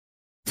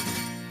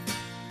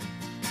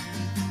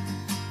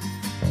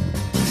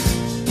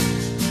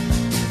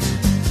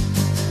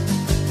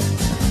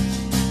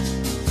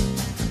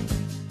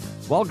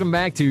Welcome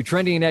back to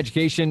Trending in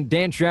Education.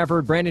 Dan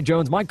Strafford, Brandon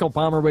Jones, Michael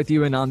Palmer with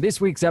you. And on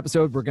this week's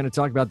episode, we're going to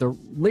talk about the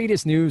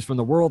latest news from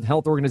the World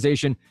Health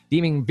Organization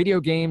deeming video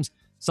games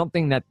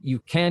something that you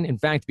can, in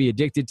fact, be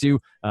addicted to.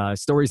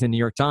 Stories in the New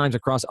York Times,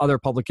 across other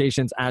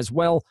publications as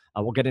well.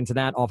 We'll get into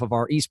that off of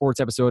our esports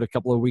episode a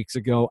couple of weeks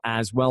ago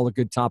as well. A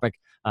good topic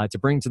to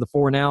bring to the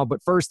fore now.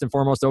 But first and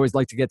foremost, I always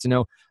like to get to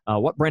know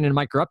what Brandon and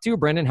Mike are up to.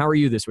 Brandon, how are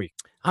you this week?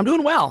 I'm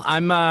doing well.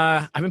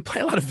 I've been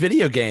playing a lot of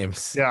video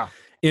games. Yeah.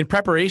 In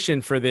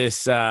preparation for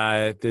this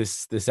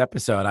this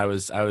episode, I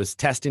was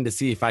testing to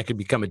see if I could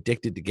become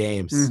addicted to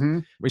games. Mm-hmm.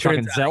 We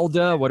talking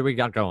Zelda? What do we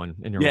got going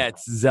in your Yeah, world?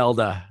 it's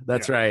Zelda.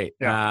 That's right.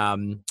 Yeah.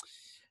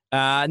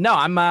 No,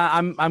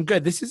 I'm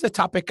good. This is a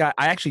topic I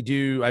actually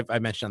do. I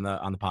mentioned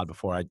on the pod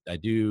before. I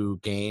do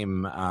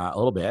game a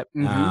little bit.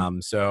 Mm-hmm.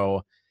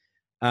 So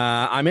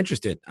I'm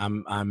interested.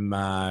 I'm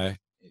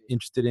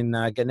interested in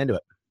getting into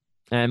it.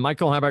 And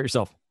Michael, how about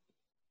yourself?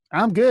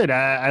 I'm good.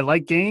 I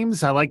like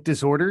games. I like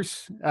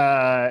disorders,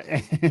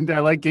 and I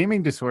like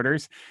gaming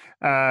disorders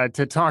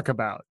to talk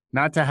about,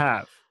 not to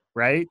have.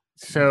 Right.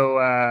 So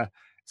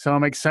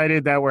I'm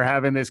excited that we're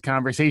having this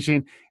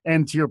conversation.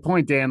 And to your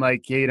point, Dan,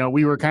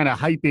 we were kind of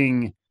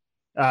hyping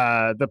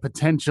the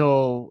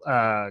potential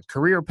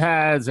career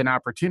paths and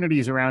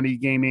opportunities around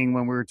e-gaming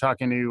when we were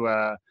talking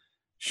to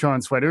Sean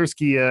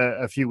Swiderski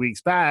a few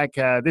weeks back.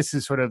 This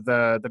is sort of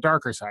the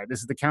darker side.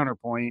 This is the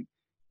counterpoint.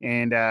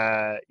 And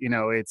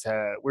it's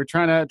we're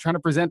trying to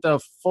present a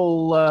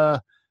full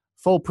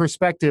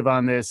perspective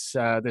on this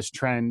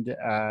trend,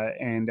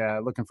 and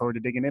looking forward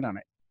to digging in on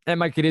it. And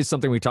Mike, it is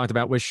something we talked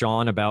about with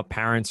Sean about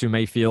parents who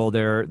may feel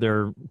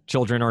their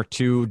children are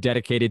too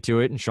dedicated to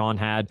it. And Sean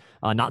had,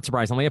 not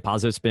surprisingly, a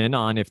positive spin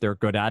on if they're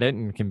good at it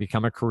and can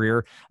become a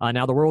career.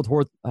 Now the World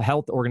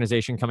Health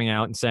Organization coming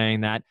out and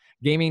saying that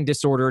gaming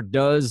disorder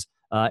does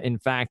in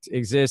fact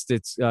exist.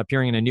 It's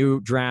appearing in a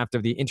new draft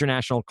of the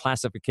International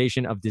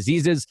Classification of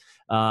Diseases.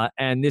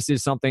 And this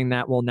is something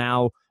that will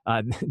now,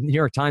 New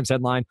York Times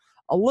headline,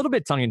 a little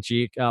bit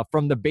tongue-in-cheek,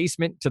 from the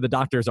basement to the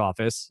doctor's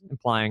office,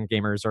 implying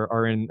gamers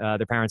are in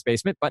their parents'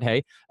 basement. But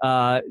hey,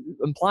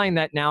 implying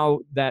that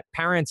now that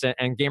parents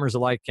and gamers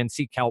alike can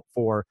seek help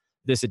for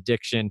this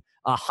addiction.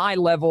 A high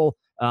level,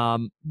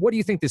 what do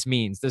you think this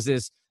means? Does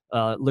this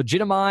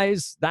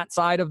legitimize that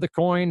side of the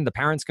coin, the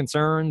parents'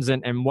 concerns,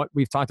 and what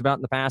we've talked about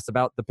in the past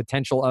about the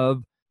potential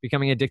of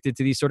becoming addicted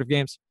to these sort of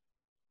games?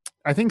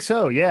 I think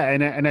so, yeah.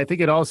 And I think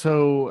it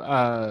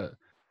also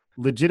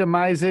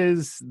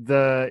legitimizes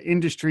the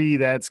industry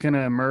that's going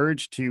to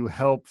emerge to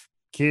help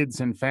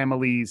kids and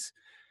families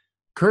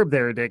curb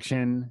their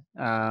addiction.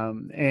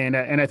 And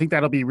I think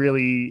that'll be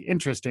really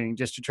interesting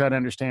just to try to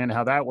understand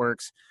how that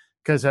works.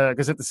 Because at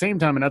the same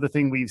time, another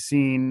thing we've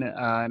seen,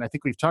 and I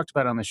think we've talked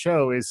about on the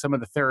show, is some of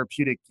the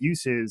therapeutic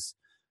uses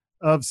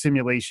of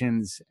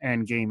simulations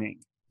and gaming.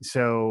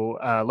 So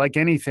like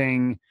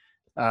anything,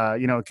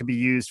 it can be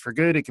used for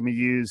good. It can be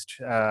used,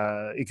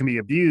 it can be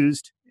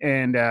abused.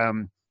 And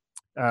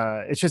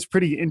it's just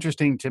pretty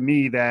interesting to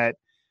me that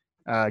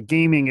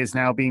gaming is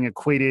now being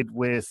equated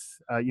with,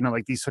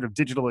 these sort of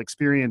digital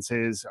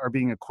experiences are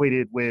being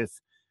equated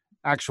with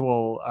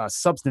actual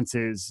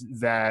substances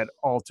that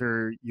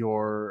alter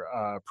your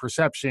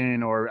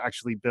perception or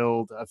actually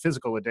build a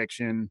physical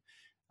addiction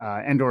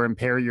and or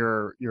impair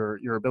your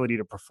ability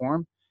to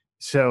perform.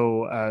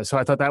 So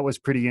I thought that was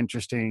pretty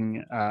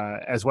interesting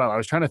as well. I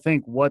was trying to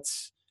think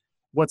what's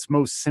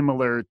most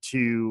similar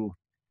to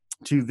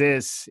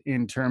this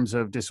in terms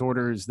of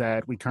disorders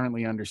that we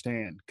currently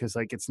understand, because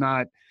it's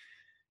not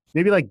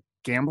maybe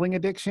gambling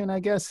addiction, I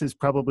guess, is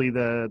probably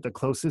the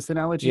closest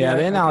analogy. Yeah,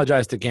 they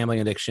analogize to gambling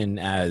addiction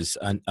as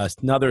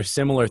another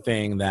similar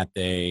thing that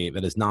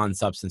is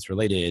non-substance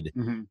related,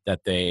 Mm-hmm. that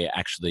they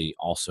actually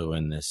also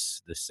in the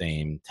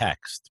same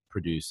text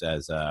produce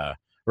as a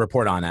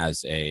report on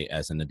as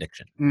an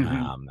addiction,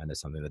 Mm-hmm. and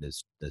as something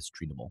that's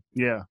treatable.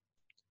 Yeah.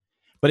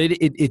 But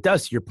it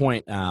does, to your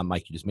point,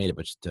 Mike, you just made it,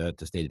 but just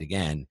to state it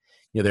again,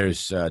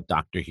 there's a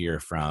doctor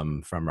here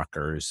from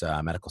Rutgers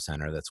Medical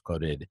Center that's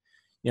quoted,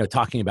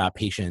 talking about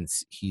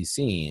patients he's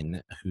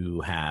seen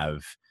who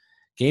have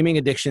gaming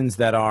addictions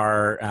that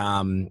are,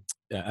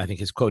 I think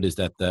his quote is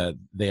that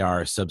they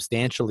are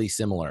substantially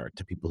similar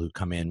to people who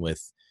come in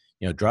with,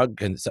 drug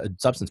and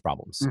substance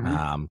problems.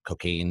 Mm-hmm.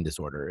 Cocaine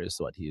disorder is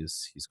what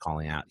he's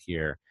calling out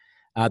here.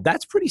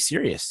 That's pretty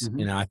serious.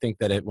 Mm-hmm. I think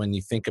that when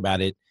you think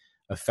about it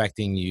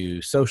affecting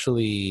you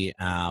socially,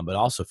 but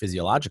also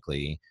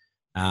physiologically,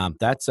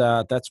 that's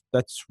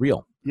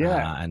real.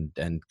 Yeah. And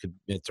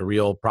it's a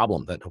real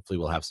problem that hopefully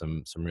will have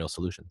some real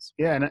solutions.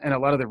 Yeah, and a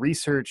lot of the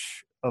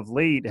research of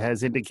late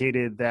has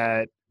indicated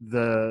that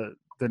the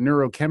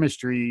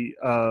neurochemistry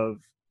of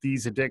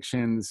these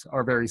addictions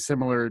are very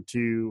similar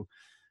to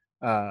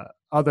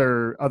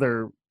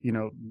other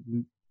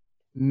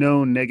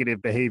known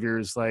negative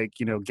behaviors like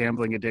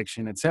gambling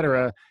addiction, et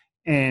cetera.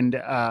 And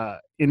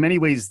in many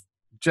ways,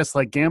 just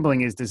like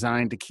gambling is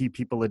designed to keep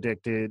people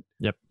addicted,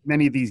 Yep.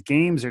 many of these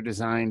games are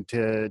designed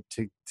to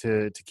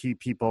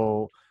keep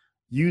people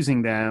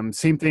using them.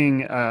 Same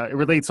thing. It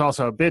relates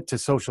also a bit to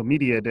social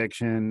media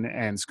addiction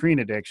and screen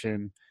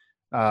addiction,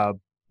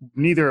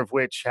 neither of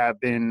which have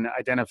been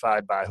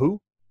identified by who?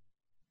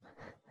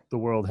 The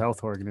World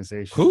Health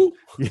Organization. Who?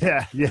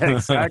 Yeah,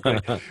 exactly.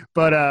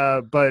 But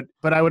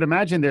I would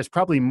imagine there's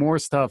probably more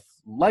stuff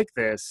like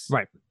this.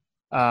 Right.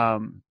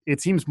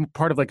 It seems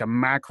part of like a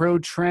macro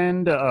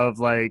trend of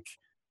like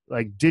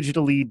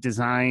digitally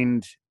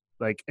designed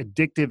like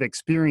addictive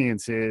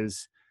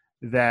experiences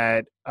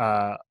that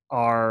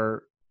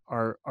are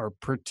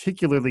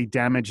particularly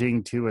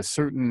damaging to a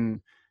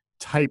certain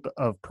type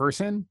of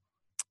person,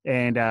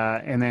 and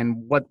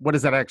then what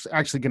is that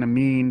actually going to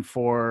mean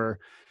for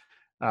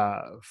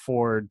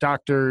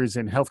doctors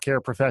and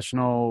healthcare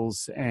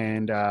professionals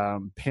and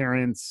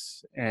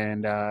parents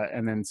and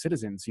then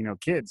citizens,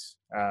 kids.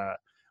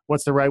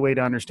 What's the right way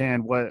to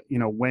understand what,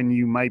 when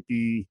you might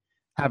be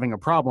having a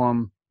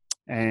problem,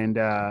 and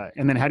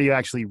then how do you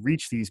actually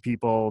reach these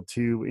people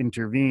to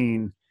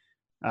intervene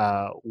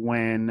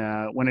when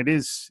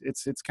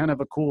it's kind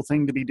of a cool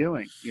thing to be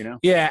doing,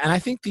 Yeah, and I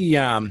think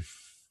the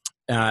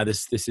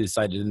this is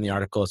cited in the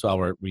article as well,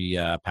 where we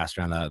passed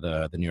around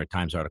the New York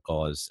Times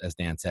article, as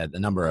Dan said. The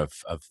number of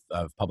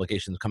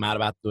publications come out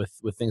about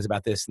with things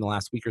about this in the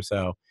last week or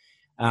so.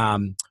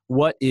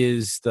 What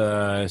is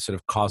the sort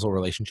of causal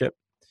relationship?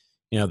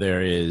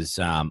 There is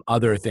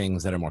other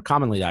things that are more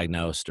commonly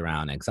diagnosed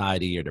around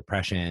anxiety or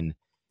depression.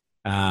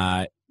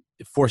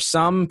 For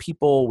some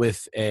people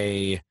with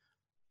a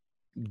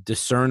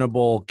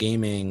discernible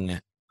gaming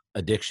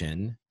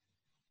addiction,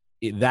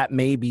 that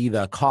may be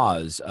the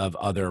cause of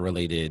other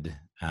related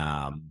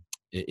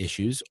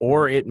issues,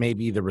 or it may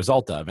be the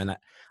result of. And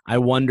I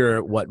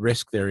wonder what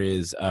risk there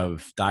is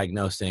of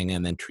diagnosing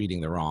and then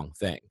treating the wrong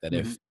thing. That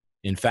if,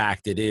 in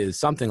fact, it is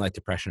something like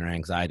depression or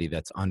anxiety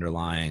that's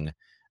underlying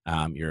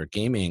your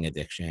gaming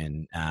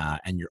addiction,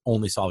 and you're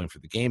only solving for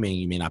the gaming,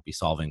 you may not be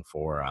solving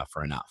for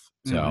enough.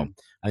 So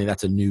I think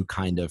that's a new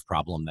kind of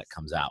problem that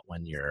comes out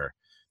when you're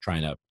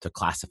trying to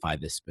classify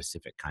this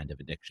specific kind of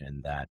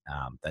addiction that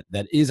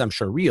is, I'm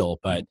sure, real,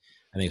 but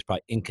I think it's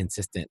probably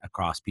inconsistent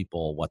across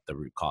people what the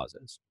root cause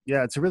is.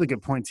 Yeah, it's a really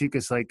good point too,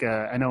 because like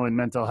I know in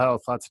mental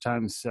health, lots of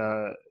times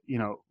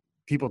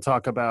people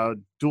talk about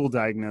dual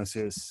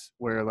diagnosis,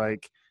 where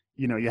like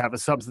you have a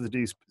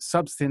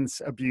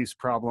substance abuse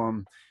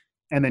problem,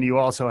 and then you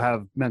also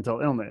have mental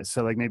illness.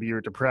 So like maybe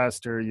you're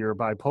depressed or you're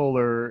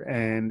bipolar,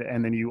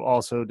 and then you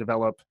also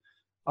develop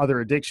other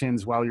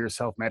addictions while you're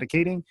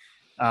self-medicating.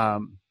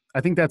 I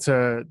think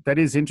that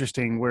is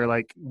interesting, where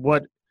like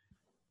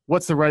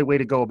what's the right way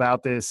to go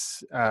about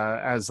this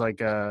as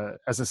a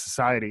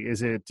society?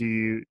 Is it, do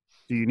you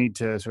need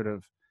to sort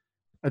of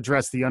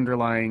address the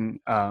underlying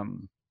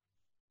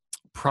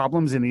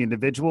problems in the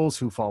individuals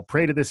who fall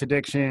prey to this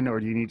addiction, or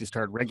do you need to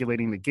start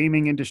regulating the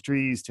gaming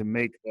industries to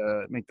make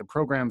the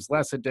programs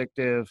less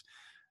addictive?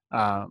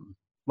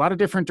 A lot of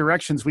different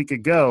directions we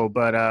could go,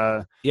 but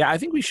yeah, I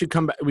think we should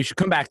come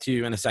back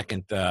to in a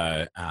second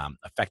the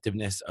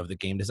effectiveness of the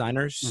game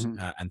designers,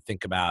 and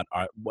think about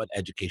what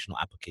educational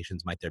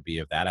applications might there be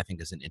of that. I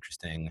think is an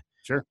interesting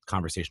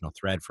conversational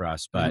thread for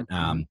us. But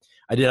I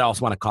did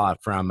also want to call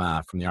out from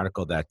the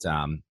article that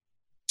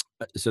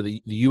so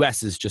the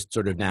U.S. is just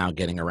sort of now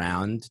getting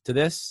around to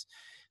this.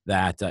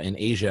 That in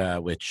Asia,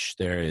 which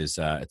there is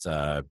it's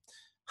a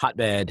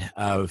hotbed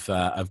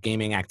of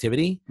gaming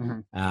activity.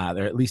 There are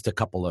at least a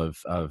couple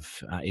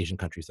of Asian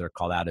countries that are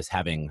called out as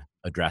having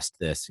addressed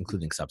this,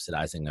 including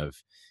subsidizing of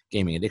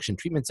gaming addiction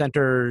treatment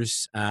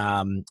centers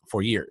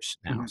for years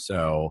now.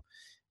 So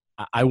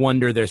I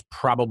wonder, there's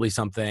probably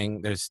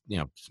something, there's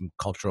some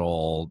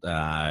cultural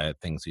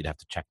things you'd have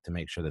to check to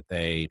make sure that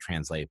they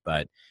translate,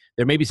 but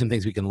there may be some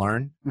things we can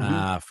learn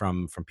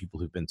from people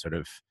who've been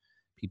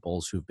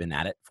peoples who've been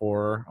at it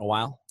for a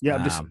while.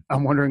 Yeah,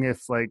 I'm wondering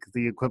if like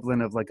the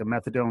equivalent of like a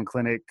methadone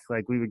clinic,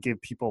 like we would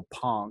give people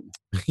Pong.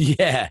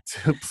 Yeah.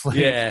 To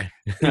play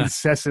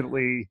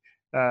incessantly,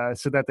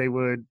 so that they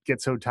would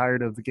get so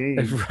tired of the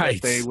game, right?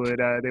 They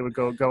would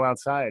go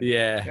outside.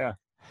 Yeah.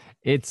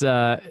 It's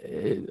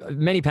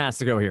many paths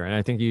to go here, and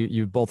I think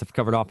you both have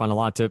covered off on a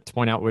lot. To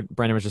point out what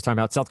Brandon was just talking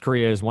about, South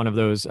Korea is one of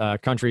those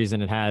countries,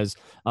 and it has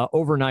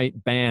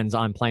overnight bans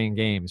on playing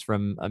games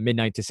from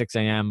midnight to 6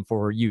 a.m.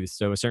 for youth.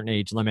 So a certain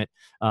age limit,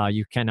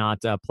 you cannot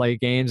play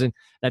games, and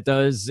that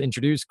does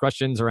introduce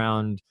questions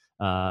around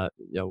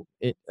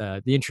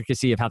the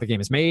intricacy of how the game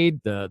is made,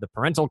 the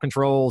parental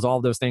controls, all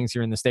of those things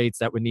here in the States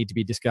that would need to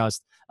be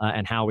discussed,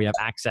 and how we have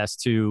access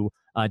to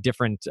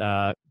different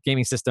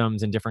gaming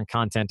systems and different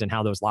content and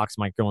how those locks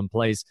might go in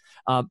place.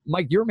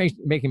 Mike, you were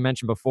making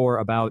mention before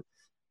about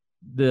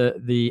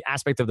the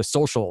aspect of the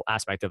social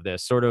aspect of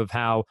this, sort of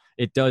how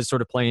it does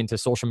sort of play into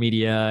social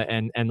media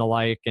and the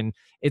like. And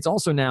it's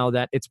also now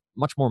that it's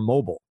much more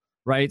mobile.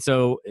 Right.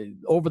 So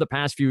over the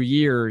past few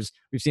years,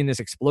 we've seen this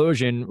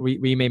explosion.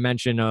 We may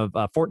mention of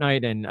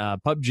Fortnite and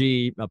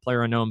PUBG,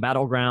 PlayerUnknown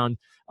Battleground.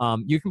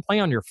 You can play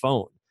on your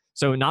phone.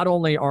 So not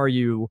only are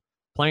you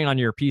playing on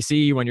your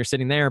PC when you're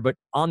sitting there, but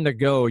on the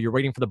go, you're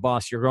waiting for the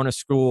bus, you're going to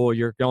school,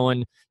 you're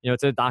going to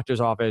the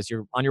doctor's office,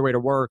 you're on your way to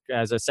work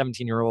as a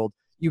 17-year-old.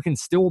 you can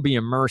still be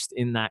immersed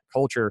in that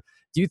culture.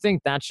 Do you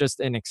think that's just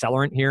an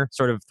accelerant here,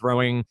 sort of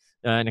throwing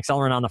an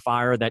accelerant on the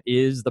fire that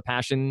is the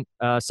passion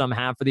some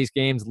have for these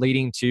games,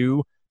 leading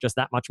to just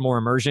that much more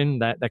immersion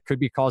that could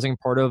be causing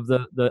part of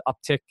the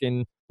uptick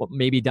in what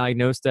may be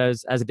diagnosed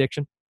as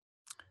addiction?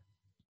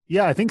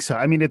 Yeah, I think so.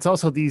 I mean, it's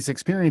also these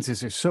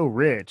experiences are so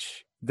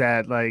rich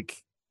that,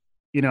 like,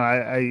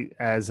 I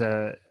as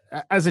a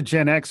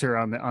Gen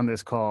Xer on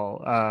this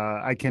call,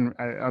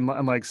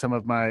 unlike some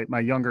of my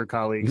younger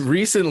colleagues,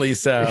 Recently,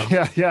 so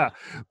yeah.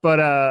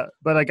 But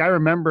like I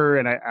remember,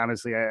 and I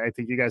honestly, I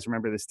think you guys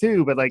remember this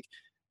too. But like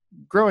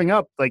growing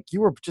up, like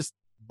you were just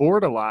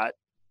bored a lot,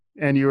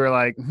 and you were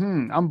like,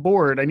 I'm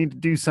bored. I need to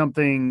do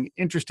something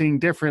interesting,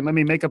 different. Let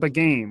me make up a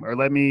game, or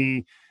let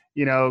me,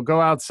 go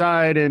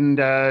outside and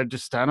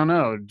just, I don't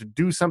know,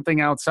 do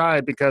something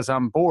outside because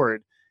I'm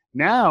bored.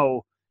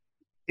 Now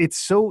it's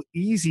so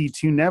easy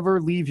to never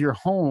leave your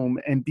home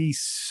and be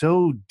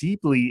so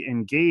deeply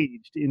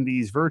engaged in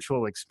these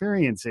virtual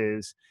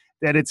experiences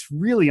that it's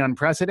really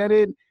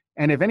unprecedented.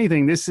 And if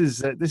anything, this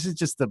is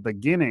just the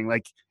beginning.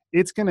 Like,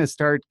 it's going to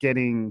start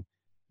getting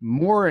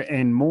more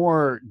and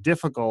more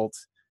difficult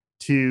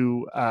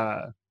to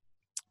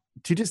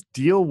just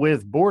deal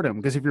with boredom.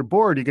 Because if you're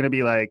bored, you're going to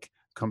be like,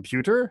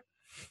 computer,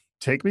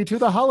 take me to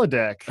the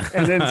holodeck.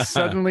 And then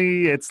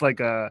suddenly it's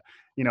like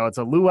it's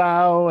a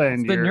luau, and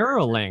it's the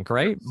Neuralink,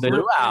 right? The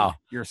luau.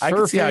 You're surfing. I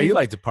can see how you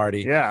like to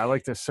party. Yeah, I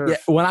like to surf. Yeah,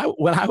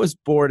 when I was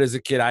bored as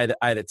a kid, I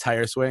had a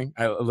tire swing.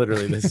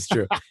 Literally, this is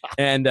true.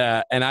 And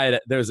there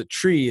was a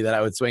tree that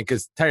I would swing,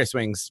 because tire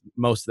swings,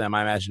 most of them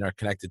I imagine are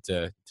connected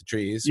to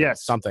trees.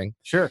 Yes, something.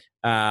 Sure.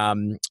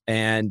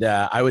 And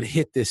I would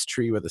hit this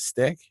tree with a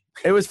stick.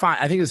 It was fine.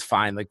 I think it was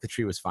fine. Like, the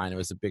tree was fine. It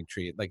was a big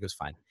tree. Like, it was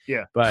fine.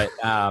 Yeah. But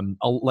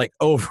like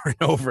over and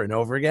over and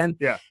over again.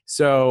 Yeah.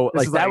 So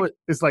this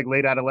was like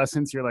late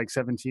adolescence. You're like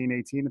 17,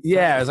 18.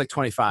 Yeah, I was like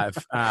 25.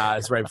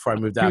 It's right before I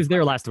moved out. He was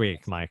there last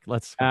week, Mike.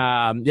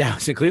 I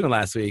was in Cleveland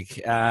last week.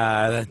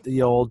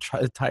 The old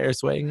tire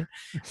swing.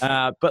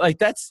 But like,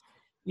 that's,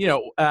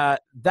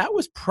 that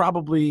was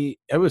probably,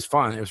 it was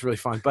fun. It was really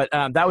fun. But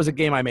that was a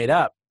game I made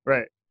up.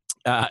 Right.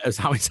 It was,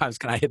 how many times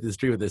can I hit this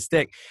tree with this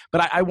stick?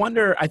 But I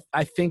wonder,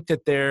 I think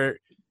that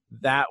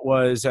that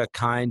was a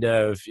kind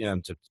of,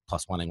 to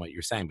plus one-ing what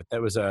you're saying, but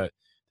there was a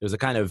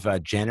kind of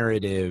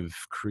generative,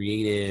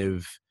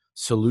 creative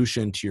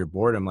solution to your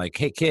boredom. Like,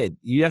 hey kid,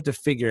 you have to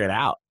figure it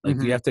out.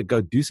 Like, you have to go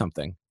do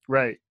something.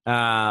 Right.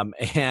 And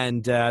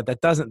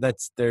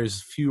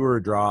there's fewer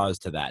draws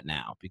to that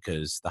now,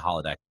 because the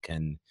holodeck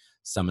can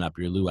summon up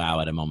your luau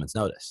at a moment's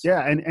notice.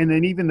 Yeah. And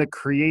then even the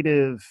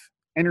creative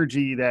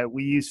energy that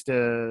we used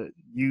to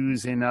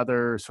use in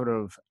other sort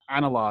of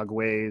analog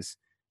ways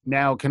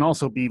now can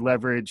also be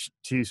leveraged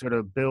to sort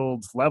of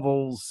build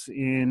levels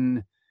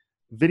in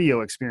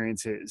video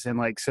experiences. And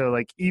like, so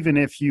like, even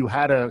if you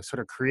had a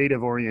sort of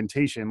creative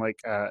orientation, like,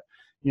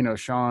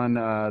 Sean,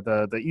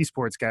 the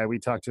esports guy we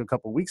talked to a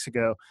couple of weeks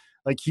ago,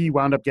 like, he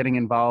wound up getting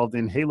involved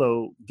in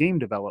Halo game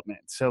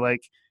development. So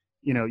like,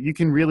 you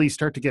can really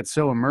start to get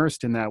so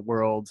immersed in that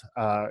world.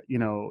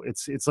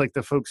 It's like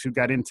the folks who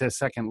got into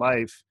Second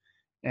Life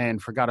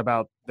and forgot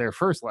about their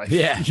first life.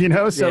 Yeah.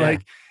 So yeah.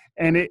 Like,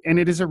 and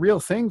it is a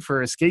real thing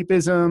for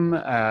escapism,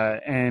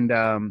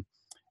 and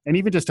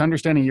even just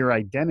understanding your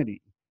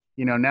identity.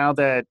 Now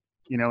that,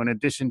 in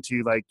addition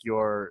to like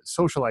your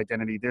social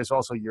identity, there's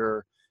also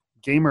your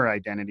gamer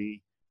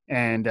identity,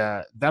 and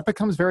that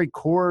becomes very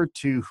core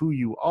to who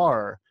you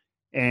are,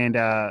 and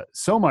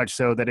so much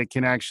so that it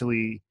can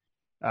actually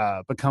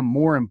become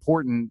more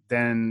important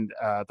than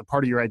the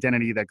part of your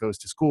identity that goes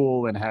to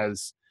school and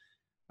has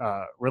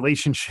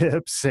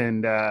relationships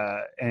and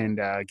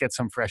get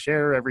some fresh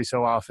air every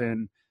so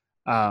often.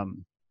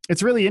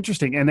 It's really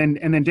interesting. And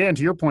then Dan,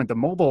 to your point, the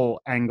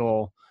mobile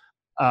angle,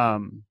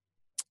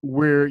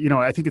 where,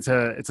 I think it's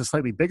a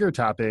slightly bigger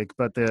topic,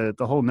 but the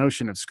whole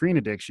notion of screen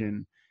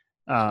addiction,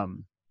 I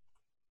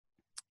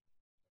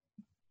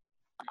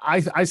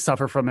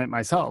suffer from it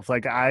myself.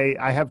 Like,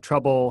 I have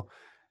trouble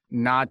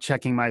not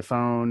checking my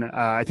phone.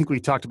 I think we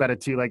talked about it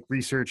too, like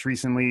research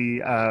recently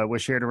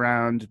was shared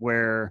around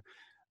where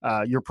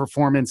your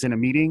performance in a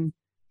meeting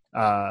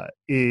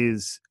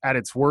is at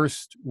its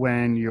worst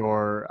when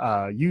you're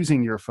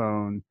using your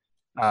phone.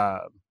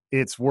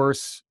 It's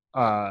worse.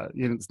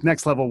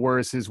 Next level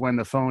worse is when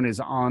the phone is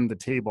on the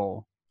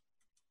table.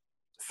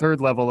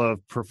 Third level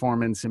of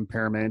performance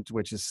impairment,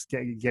 which is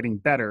getting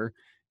better,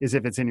 is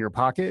if it's in your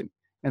pocket.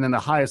 And then the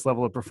highest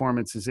level of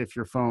performance is if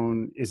your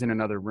phone is in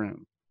another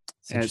room.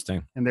 It's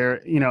interesting. And there,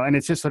 and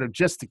it's just sort of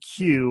just the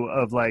cue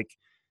of like,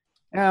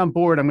 I'm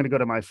bored, I'm going to go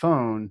to my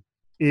phone,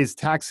 is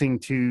taxing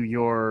to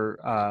your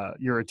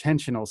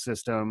attentional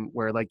system,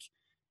 where like,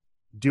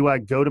 do I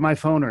go to my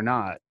phone or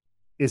not,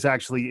 is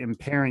actually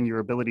impairing your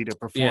ability to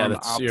perform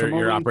optimally.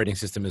 Your operating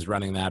system is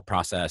running that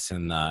process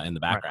in the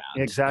background.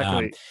 Right.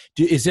 Exactly.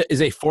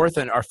 Is a fourth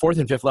and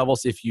fifth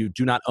levels if you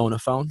do not own a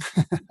phone?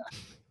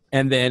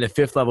 And then a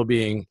fifth level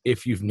being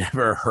if you've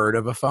never heard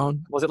of a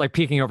phone. Was it like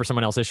peeking over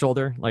someone else's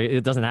shoulder? Like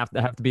it doesn't have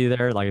to be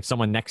there. Like if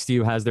someone next to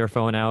you has their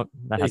phone out,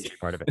 that has to be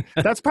part of it.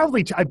 That's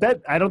probably, I bet,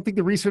 I don't think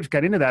the research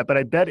got into that, but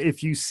I bet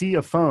if you see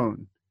a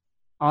phone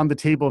on the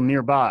table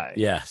nearby,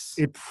 Yes.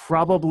 it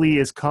probably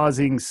is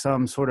causing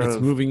some sort It's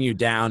of moving you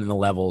down in the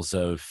levels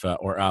of,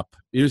 or up.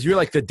 You're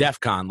like the DEF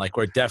CON, like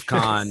where DEF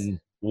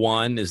CON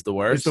 1 is the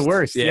worst. It's the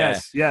worst. Yeah.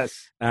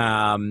 Yes.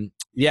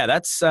 Yeah,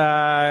 that's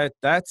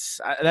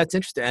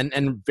interesting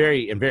and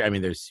very. I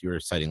mean, you're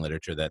citing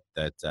literature that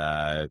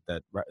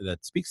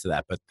speaks to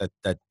that, but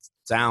that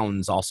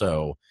sounds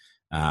also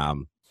I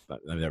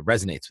mean, that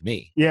resonates with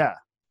me. Yeah.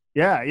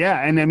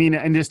 And I mean,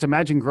 and just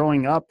imagine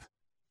growing up,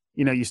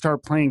 you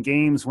start playing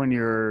games when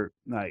you're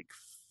like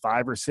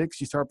 5 or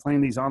 6, you start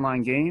playing these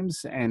online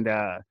games. And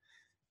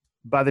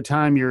by the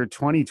time you're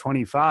 20,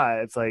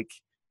 25, like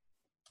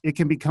it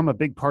can become a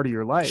big part of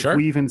your life. Sure.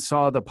 We even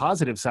saw the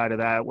positive side of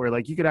that where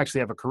like you could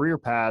actually have a career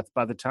path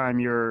by the time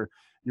you're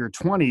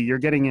 20, you're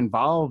getting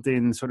involved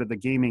in sort of the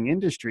gaming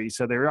industry.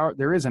 So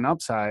there is an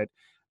upside,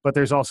 but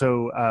there's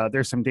also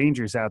there's some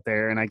dangers out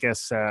there. And I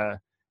guess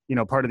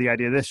part of the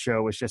idea of this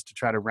show was just to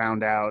try to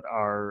round out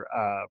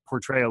our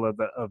portrayal of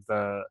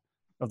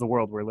the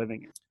world we're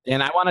living in.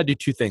 And I want to do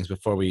 2 things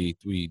before we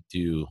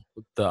do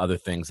the other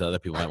things that other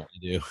people might want to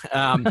do.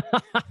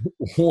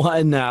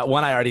 One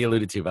I already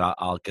alluded to, but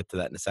I'll get to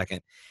that in a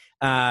second.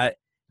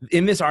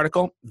 In this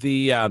article,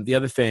 the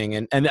other thing,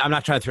 and I'm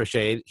not trying to throw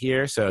shade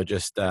here, so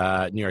just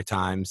New York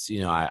Times.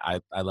 I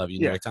love you,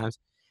 New York Times.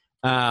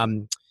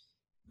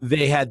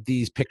 They had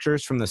these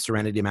pictures from the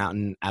Serenity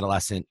Mountain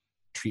Adolescent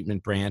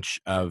Treatment Branch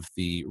of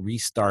the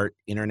Restart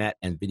Internet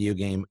and Video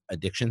Game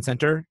Addiction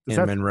Center in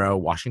Monroe,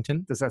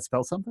 Washington. Does that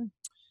spell something?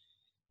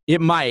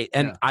 It might,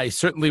 and I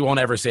certainly won't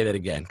ever say that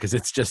again because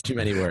it's just too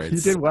many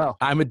words. You did well.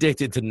 I'm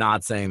addicted to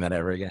not saying that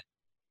ever again.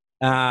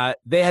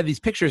 They had these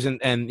pictures,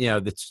 and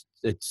it's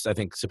I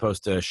think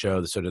supposed to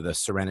show the sort of the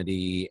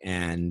serenity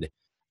and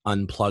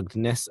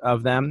unpluggedness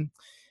of them.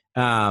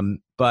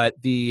 But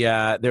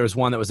there was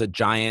one that was a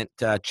giant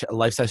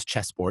life-size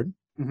chessboard.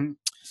 Mm-hmm.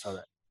 I saw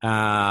that.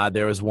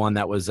 There was one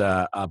that was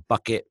a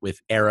bucket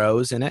with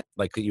arrows in it,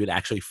 like that you would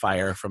actually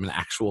fire from an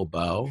actual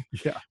bow,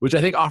 which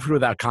I think offered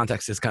without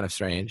context is kind of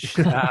strange.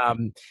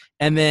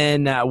 And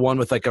then one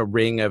with like a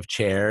ring of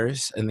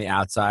chairs in the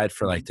outside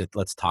for like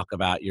let's talk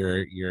about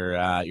your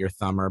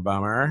thumb or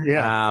bummer.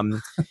 Yeah.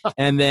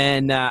 And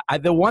then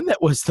the one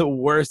that was the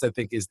worst, I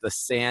think, is the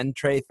sand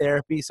tray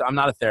therapy. So I'm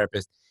not a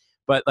therapist,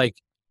 but like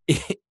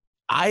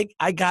I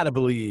gotta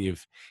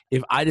believe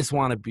if I just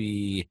want to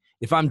be.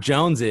 If I'm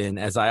jonesing,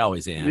 as I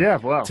always am,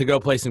 to go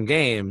play some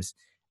games,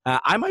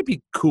 I might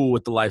be cool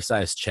with the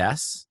life-size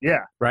chess.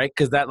 Yeah. Right?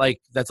 Because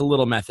that's a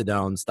little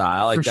methadone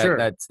style. Like For sure.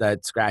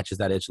 that scratches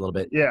that itch a little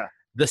bit. Yeah.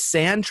 The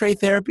sand tray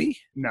therapy?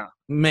 No.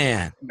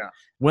 Man. No.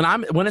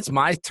 When it's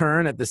my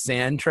turn at the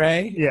sand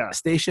tray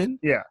station,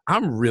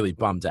 I'm really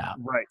bummed out.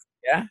 Right.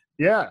 Yeah?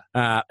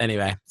 Yeah.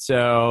 Anyway,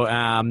 so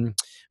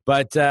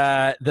but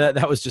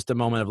that was just a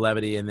moment of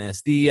levity in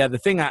this. The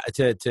thing that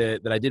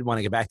I did want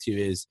to get back to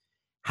is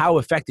how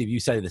effective, you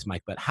said this,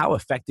 Mike, but how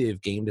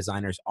effective game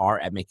designers are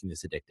at making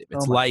this addictive.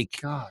 It's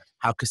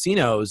how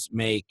casinos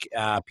make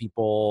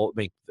people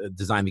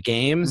design the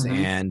games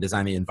and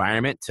design the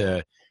environment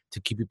to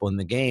keep people in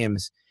the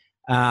games.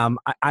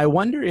 I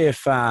wonder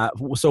if, good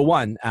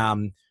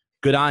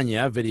on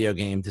you, video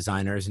game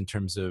designers, in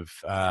terms of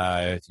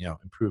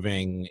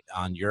improving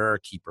on your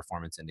key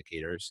performance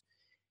indicators.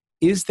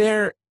 Is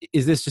this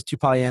just too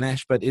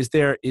Pollyannish, but is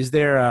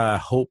there a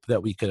hope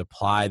that we could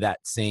apply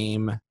that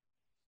same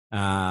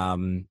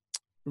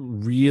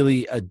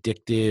really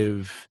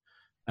addictive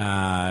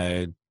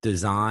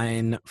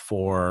design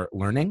for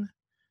learning?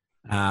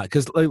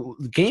 Because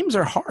games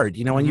are hard.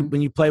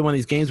 When you play one of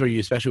these games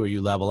especially where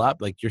you level up,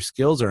 like your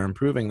skills are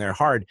improving, they're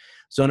hard.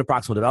 Zone of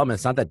proximal development,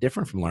 it's not that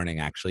different from learning,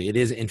 actually. It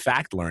is, in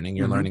fact, learning.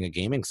 You're learning a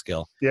gaming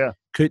skill. Yeah.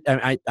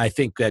 I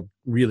think that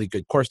really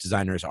good course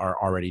designers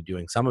are already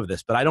doing some of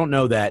this, but I don't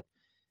know that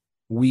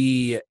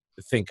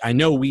I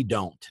know we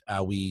don't.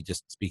 We,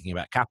 just speaking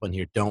about Kaplan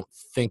here, don't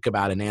think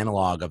about an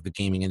analog of the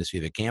gaming industry,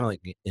 the gambling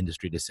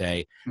industry, to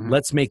say,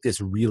 let's make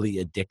this really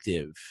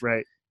addictive.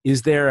 Right.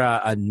 Is there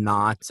a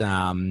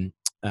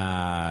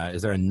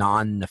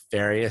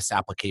non-nefarious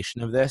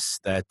application of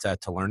this that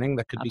to learning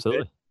that could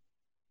Absolutely. be good?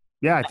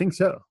 Yeah, I think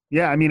so.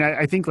 Yeah, I mean,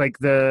 I think like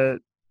I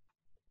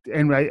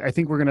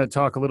think we're going to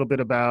talk a little bit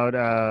about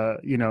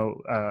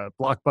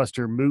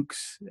blockbuster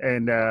MOOCs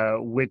and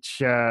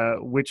which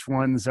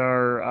ones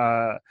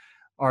are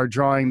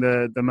drawing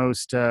the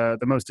most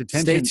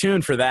attention. Stay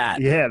tuned for that.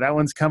 Yeah, that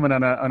one's coming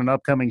on an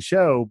upcoming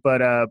show.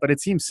 But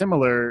it seems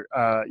similar.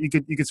 You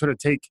could sort of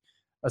take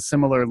a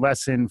similar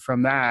lesson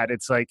from that.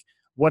 It's like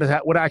what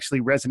actually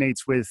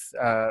resonates with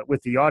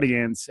the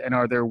audience, and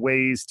are there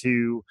ways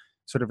to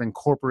sort of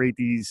incorporate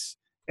these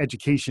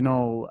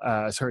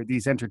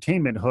these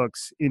entertainment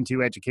hooks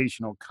into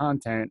educational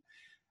content?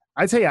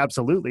 I'd say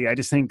absolutely. I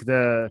just think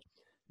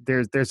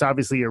there's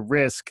obviously a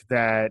risk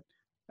that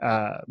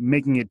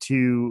making it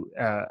too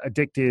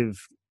addictive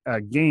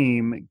a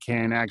game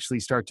can actually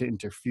start to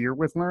interfere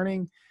with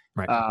learning.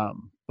 Right.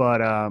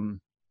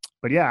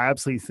 But yeah, I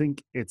absolutely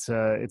think it's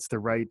the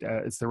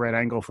right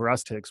angle for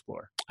us to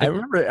explore. I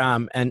remember,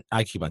 and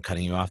I keep on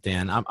cutting you off,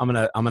 Dan. I'm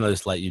gonna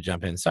just let you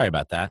jump in. Sorry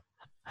about that.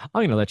 I'm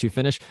going to let you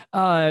finish.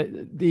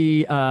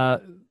 The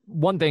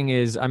one thing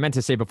is I meant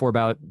to say before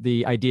about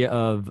the idea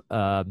of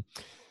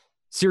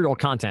serial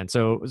content.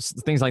 So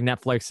things like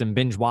Netflix and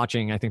binge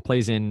watching, I think,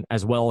 plays in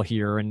as well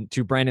here. And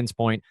to Brandon's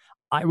point,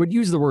 I would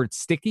use the word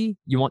sticky.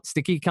 You want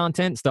sticky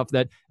content, stuff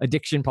that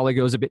addiction probably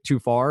goes a bit too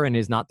far and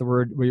is not the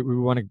word we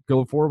want to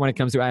go for when it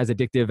comes to as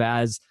addictive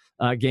as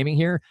gaming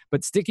here.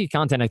 But sticky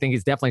content, I think,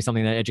 is definitely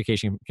something that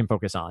education can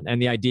focus on.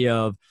 And the idea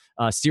of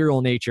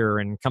serial nature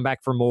and come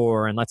back for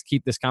more and let's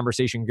keep this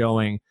conversation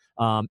going,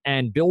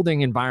 and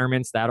building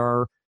environments that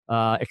are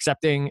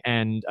accepting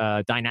and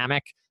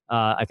dynamic,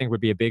 I think would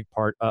be a big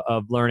part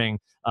of learning.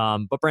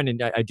 But Brendan,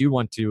 I do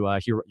want to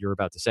hear what you're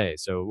about to say.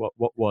 So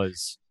what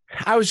was...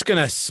 I was just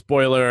gonna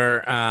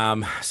spoil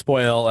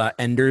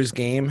Ender's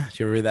Game. Did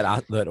you ever read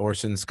that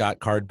Orson Scott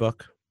Card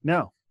book?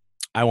 No.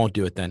 I won't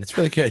do it then. It's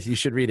really good. You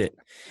should read it.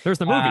 There's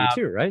the movie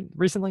too, right?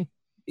 Recently?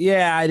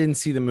 Yeah, I didn't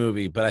see the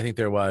movie, but I think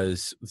there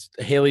was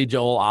Haley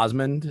Joel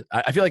Osment.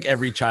 I feel like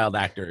every child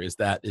actor is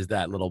that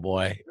little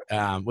boy.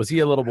 Was he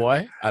a little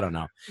boy? I don't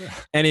know.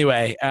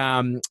 Anyway,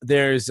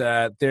 there's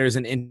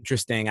an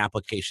interesting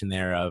application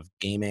there of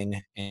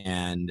gaming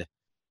and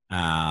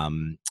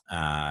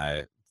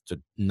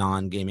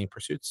non-gaming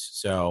pursuits.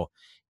 So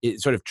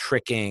it's sort of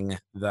tricking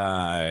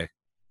the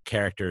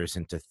characters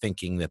into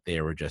thinking that they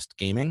were just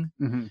gaming.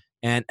 Mm-hmm.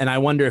 And I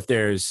wonder if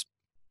there's,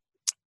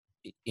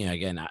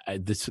 again,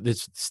 this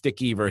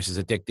sticky versus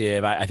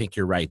addictive. I think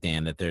you're right,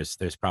 Dan, that there's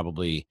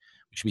probably,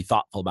 we should be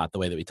thoughtful about the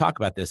way that we talk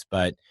about this,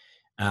 but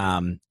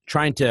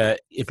trying to,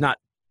 if not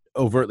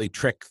overtly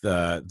trick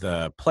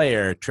the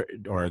player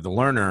or the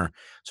learner,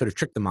 sort of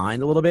trick the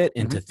mind a little bit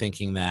into Mm-hmm.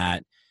 thinking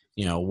that,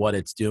 what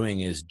it's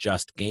doing is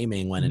just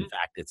gaming when in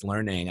fact it's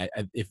learning.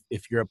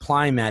 If you're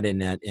applying that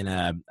in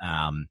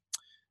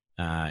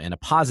a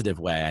positive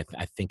way,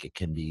 I think it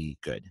can be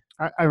good.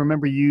 I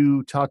remember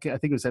you talking, I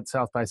think it was at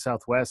South by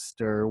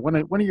Southwest or one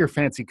of your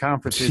fancy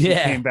conferences you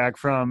Yeah. came back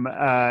from,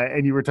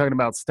 and you were talking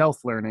about stealth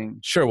learning.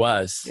 Sure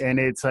was. And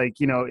it's like,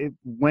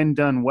 when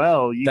done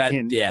well,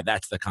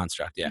 that's the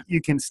construct. Yeah.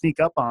 You can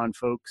sneak up on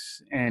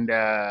folks. And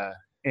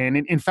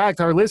in fact,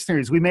 our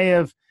listeners, we may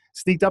have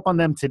sneaked up on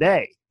them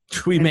today.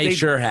 We may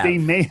sure have. They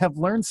may have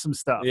learned some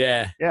stuff.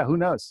 Yeah. Yeah. Who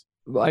knows?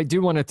 Well, I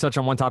do want to touch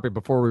on one topic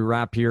before we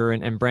wrap here.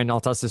 And Brandon, I'll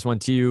toss this one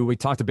to you. We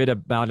talked a bit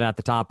about it at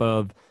the top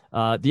of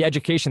the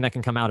education that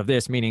can come out of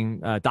this,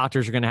 meaning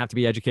doctors are going to have to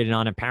be educated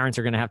on it. Parents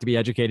are going to have to be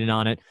educated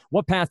on it.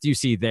 What path do you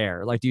see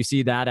there? Like, do you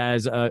see that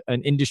as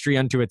an industry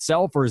unto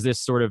itself, or is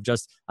this sort of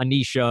just a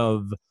niche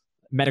of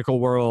medical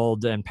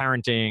world and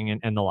parenting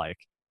and the like?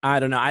 I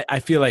don't know.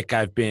 I feel like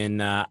I've been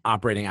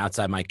operating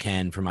outside my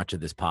ken for much of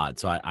this pod,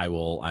 so I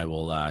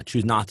will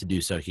choose not to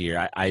do so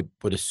here. I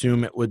would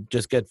assume it would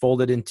just get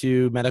folded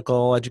into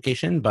medical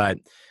education, but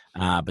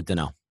don't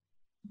know.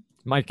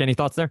 Mike, any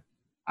thoughts there?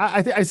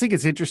 I think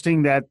it's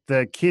interesting that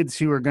the kids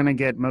who are going to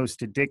get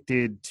most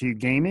addicted to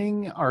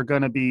gaming are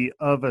going to be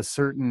of a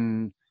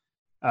certain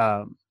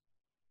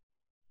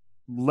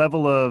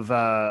level of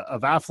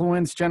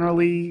affluence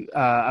generally,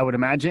 I would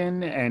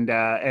imagine,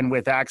 and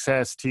with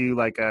access to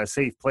like a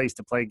safe place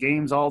to play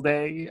games all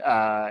day.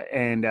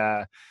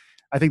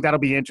 I think that'll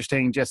be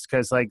interesting just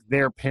because like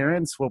their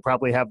parents will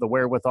probably have the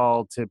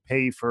wherewithal to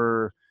pay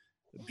for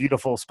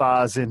beautiful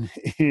spas in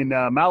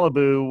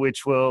Malibu,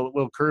 which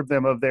will curb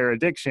them of their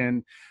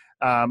addiction.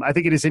 I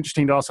think it is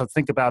interesting to also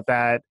think about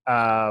that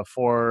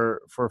for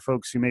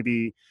folks who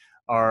maybe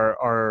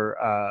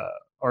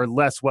are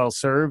less well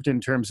served in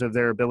terms of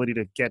their ability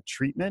to get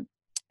treatment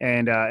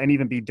and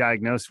even be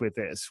diagnosed with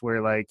this,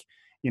 where like,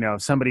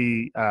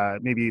 somebody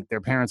maybe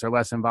their parents are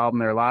less involved in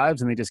their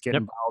lives and they just get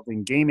involved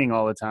in gaming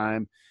all the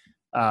time.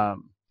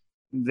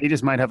 They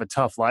just might have a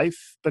tough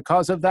life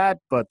because of that,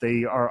 but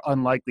they are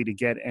unlikely to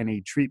get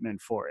any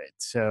treatment for it.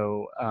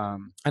 So,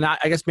 and I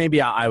guess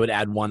maybe I would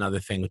add one other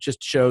thing, which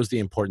just shows the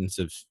importance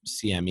of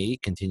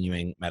CME,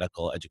 continuing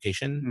medical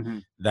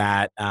education,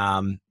 that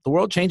the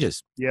world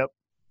changes. Yep.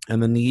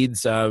 And the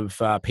needs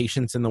of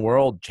patients in the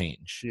world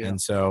change. Yeah.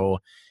 And so,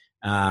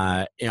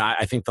 I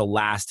think the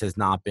last has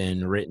not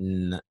been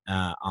written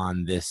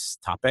on this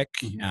topic.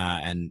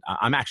 And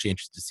I'm actually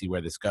interested to see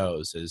where this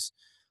goes as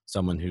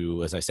someone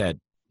who, as I said,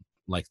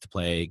 likes to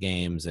play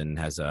games and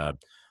has a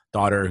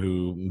daughter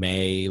who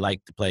may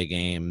like to play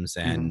games,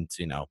 and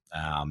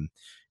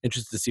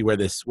interested to see where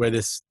this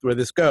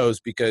goes,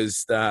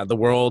 because the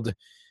world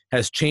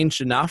has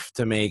changed enough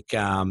to make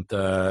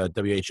the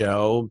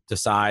WHO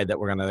decide that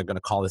we're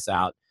gonna call this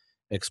out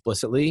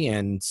explicitly,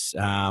 and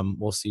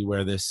we'll see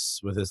where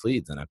this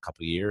leads in a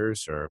couple of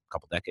years or a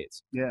couple of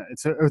decades. Yeah,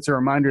 it's a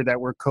reminder that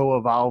we're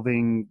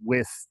co-evolving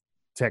with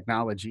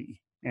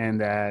technology, and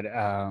that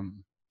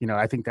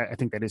I think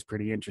that is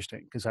pretty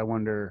interesting, because I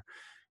wonder,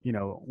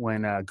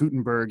 when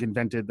Gutenberg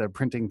invented the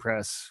printing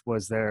press,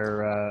 was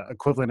their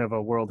equivalent of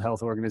a World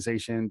Health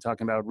Organization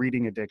talking about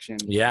reading addiction.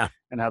 Yeah.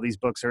 And how these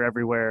books are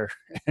everywhere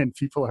and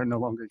people are no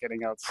longer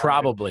getting outside.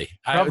 Probably.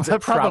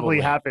 Probably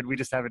happened. We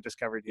just haven't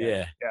discovered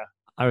yet. Yeah.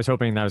 I was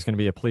hoping that was going to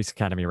be a Police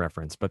Academy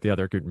reference, but the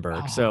other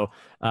Gutenberg. So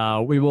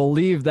we will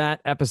leave this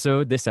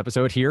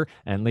episode here,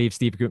 and leave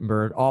Steve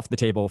Gutenberg off the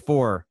table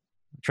for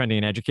Trending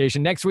in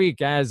Education. Next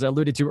week, as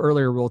alluded to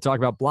earlier, we'll talk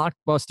about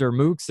blockbuster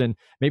MOOCs and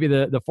maybe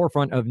the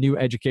forefront of new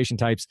education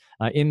types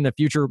in the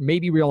future.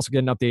 Maybe we also get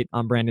an update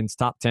on Brandon's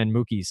top 10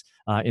 MOOCs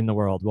in the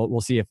world. We'll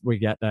see if we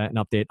get an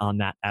update on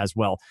that as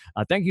well.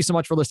 Thank you so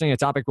much for listening. A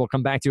topic we'll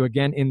come back to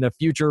again in the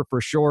future for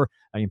sure.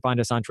 You can find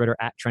us on Twitter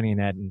at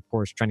TrendingInEd and, of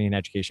course,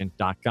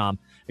 trendingineducation.com.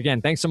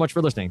 Again, thanks so much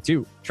for listening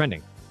to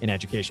Trending in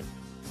Education.